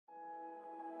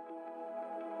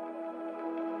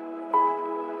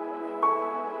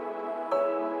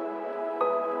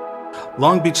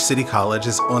Long Beach City College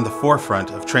is on the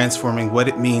forefront of transforming what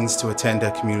it means to attend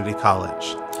a community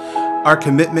college. Our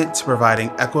commitment to providing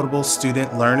equitable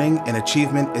student learning and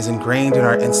achievement is ingrained in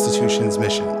our institution's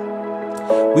mission.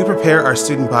 We prepare our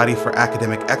student body for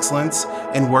academic excellence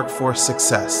and workforce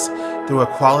success through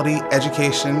a quality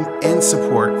education and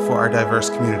support for our diverse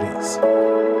communities.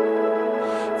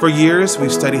 For years,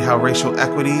 we've studied how racial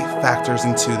equity factors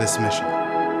into this mission.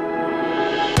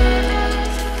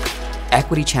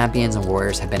 Equity champions and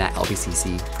warriors have been at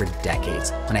LBCC for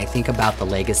decades. When I think about the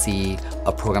legacy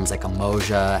of programs like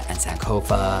Umoja and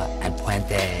Sankofa and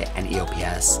Puente and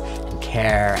EOPS and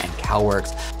CARE and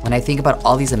CalWorks, when I think about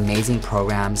all these amazing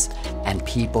programs and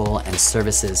people and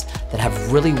services that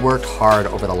have really worked hard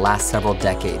over the last several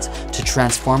decades to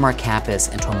transform our campus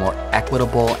into a more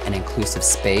equitable and inclusive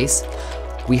space,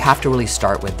 we have to really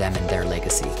start with them and their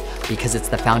legacy, because it's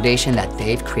the foundation that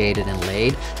they've created and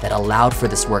laid that allowed for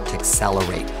this work to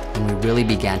accelerate when we really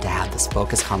began to have this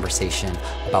focused conversation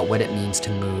about what it means to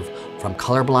move from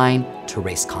colorblind to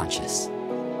race conscious.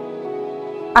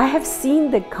 I have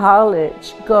seen the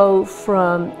college go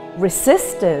from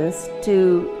resistance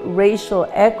to racial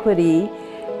equity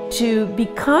to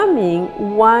becoming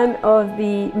one of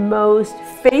the most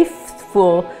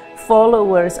faithful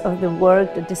followers of the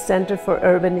work that the Center for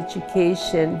Urban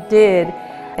Education did.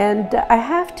 And I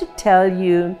have to tell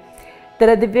you that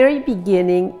at the very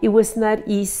beginning, it was not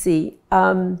easy.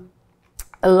 A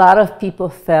lot of people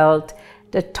felt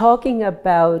that talking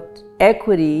about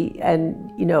equity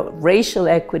and racial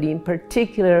equity in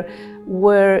particular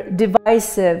were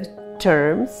divisive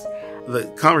terms. The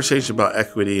conversation about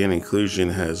equity and inclusion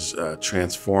has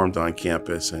transformed on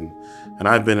campus, and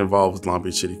I've been involved with Long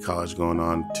Beach City College going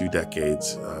on 2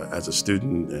 decades as a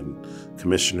student and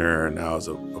commissioner, and now as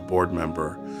a board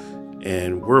member.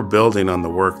 And we're building on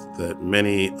the work that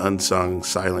many unsung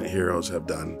silent heroes have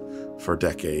done for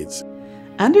decades.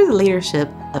 Under the leadership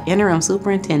of Interim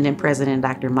Superintendent President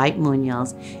Dr. Mike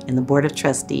Munoz and the Board of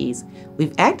Trustees,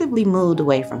 we've actively moved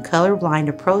away from colorblind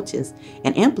approaches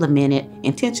and implemented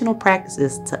intentional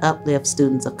practices to uplift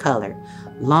students of color,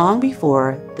 long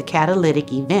before the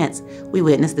catalytic events we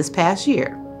witnessed this past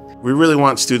year. We really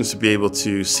want students to be able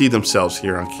to see themselves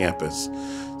here on campus.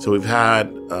 So we've had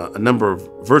a number of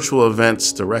virtual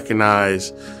events to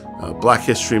recognize Black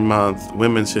History Month,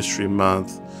 Women's History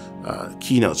Month,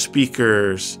 keynote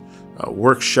speakers,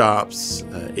 workshops,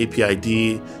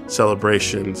 APID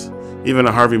celebrations, even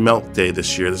a Harvey Milk Day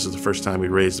this year. This is the first time we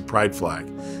raised the Pride flag.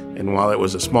 And while it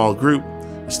was a small group,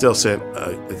 it still sent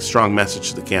a strong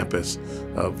message to the campus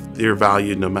of you're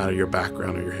valued no matter your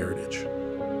background or your heritage.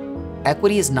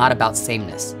 Equity is not about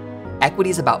sameness. Equity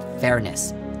is about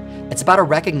fairness. It's about a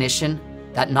recognition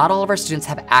that not all of our students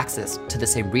have access to the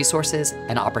same resources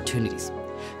and opportunities,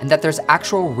 and that there's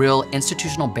actual real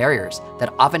institutional barriers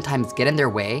that oftentimes get in their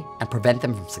way and prevent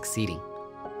them from succeeding.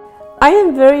 I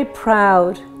am very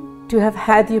proud to have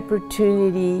had the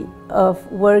opportunity of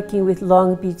working with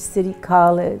Long Beach City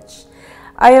College.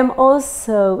 I am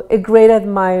also a great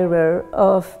admirer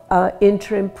of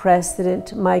Interim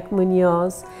President Mike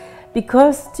Munoz,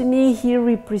 because to me he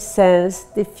represents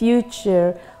the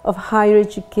future of higher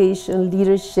education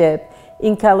leadership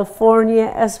in California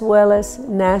as well as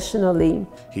nationally.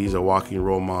 He's a walking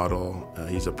role model,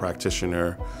 he's a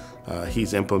practitioner,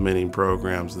 he's implementing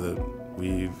programs that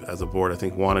we've, as a board, I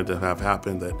think wanted to have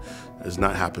happen that has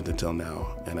not happened until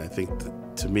now. And I think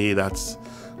that, to me, that's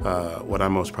what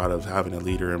I'm most proud of, having a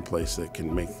leader in place that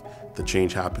can make the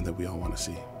change happen that we all want to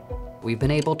see. We've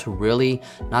been able to really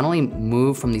not only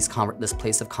move from this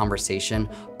place of conversation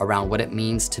around what it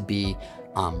means to be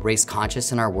race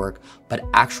conscious in our work, but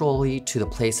actually to the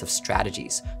place of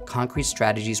strategies, concrete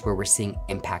strategies where we're seeing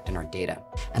impact in our data.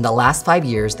 In the last 5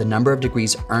 years, the number of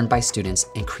degrees earned by students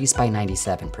increased by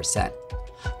 97%.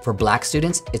 For Black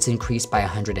students, it's increased by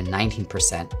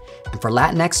 119%, and for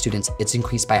Latinx students, it's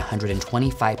increased by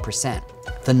 125%.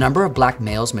 The number of Black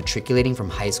males matriculating from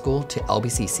high school to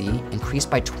LBCC increased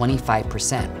by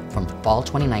 25% from fall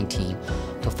 2019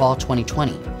 to fall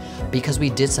 2020, because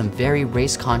we did some very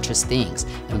race-conscious things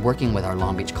in working with our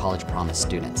Long Beach College Promise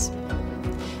students.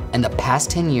 In the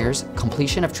past 10 years,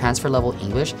 completion of transfer-level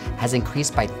English has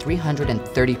increased by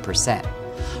 330%.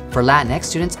 For Latinx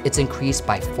students, it's increased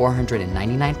by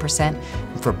 499%,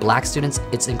 and for Black students,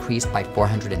 it's increased by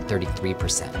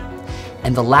 433%.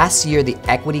 In the last year, the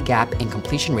equity gap in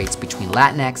completion rates between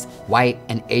Latinx, white,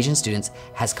 and Asian students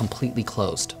has completely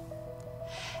closed.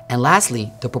 And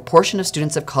lastly, the proportion of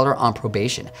students of color on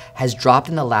probation has dropped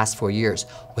in the last 4 years,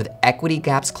 with equity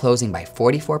gaps closing by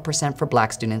 44% for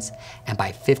Black students and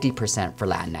by 50% for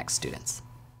Latinx students.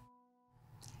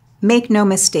 Make no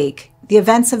mistake, the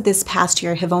events of this past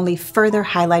year have only further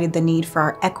highlighted the need for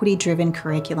our equity-driven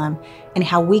curriculum and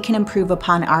how we can improve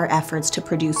upon our efforts to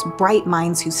produce bright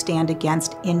minds who stand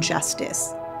against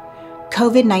injustice.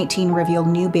 COVID-19 revealed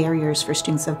new barriers for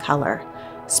students of color,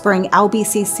 spurring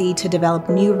LBCC to develop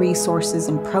new resources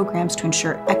and programs to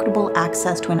ensure equitable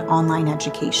access to an online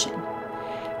education.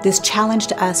 This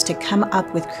challenged us to come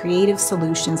up with creative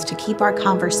solutions to keep our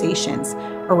conversations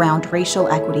around racial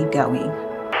equity going.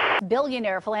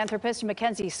 Billionaire philanthropist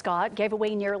Mackenzie Scott gave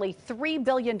away nearly $3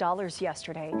 billion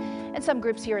yesterday, and some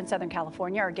groups here in Southern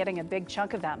California are getting a big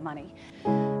chunk of that money.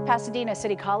 Pasadena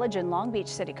City College and Long Beach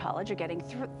City College are getting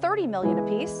 $30 million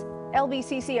apiece.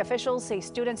 LBCC officials say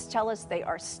students tell us they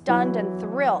are stunned and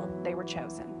thrilled they were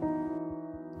chosen.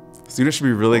 Students should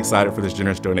be really excited for this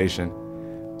generous donation.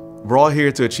 We're all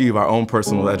here to achieve our own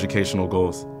personal educational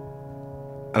goals.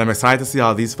 And I'm excited to see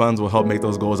how these funds will help make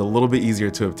those goals a little bit easier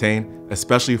to obtain,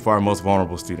 especially for our most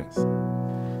vulnerable students.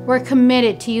 We're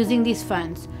committed to using these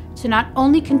funds to not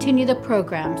only continue the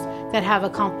programs that have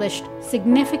accomplished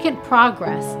significant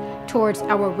progress towards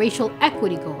our racial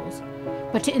equity goals,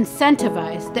 but to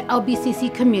incentivize the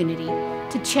LBCC community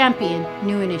to champion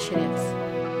new initiatives.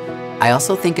 I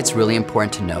also think it's really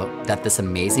important to note that this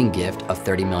amazing gift of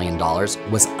 $30 million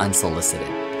was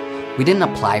unsolicited. We didn't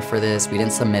apply for this, we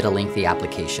didn't submit a lengthy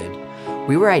application.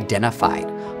 We were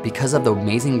identified because of the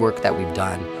amazing work that we've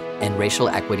done in racial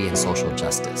equity and social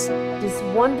justice. This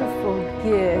wonderful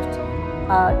gift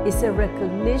is a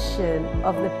recognition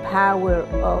of the power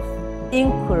of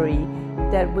inquiry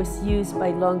that was used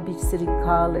by Long Beach City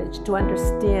College to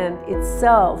understand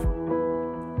itself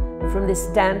from the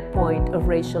standpoint of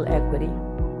racial equity.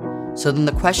 So then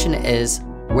the question is,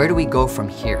 where do we go from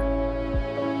here?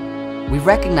 We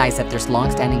recognize that there's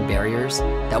long-standing barriers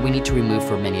that we need to remove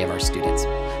for many of our students,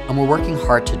 and we're working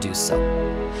hard to do so.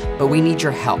 But we need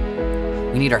your help.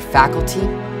 We need our faculty,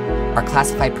 our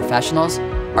classified professionals,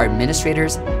 our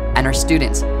administrators, and our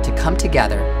students to come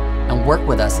together and work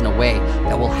with us in a way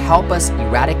that will help us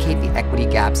eradicate the equity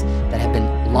gaps that have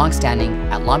been long-standing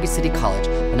at Long Beach City College,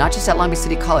 but not just at Long Beach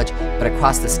City College, but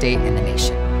across the state and the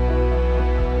nation.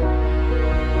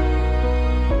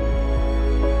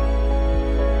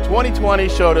 2020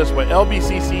 showed us what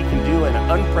LBCC can do in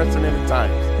unprecedented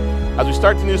times. As we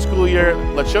start the new school year,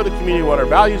 let's show the community what our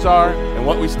values are and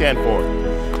what we stand for.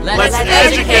 Let's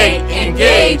educate,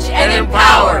 engage, and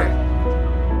empower.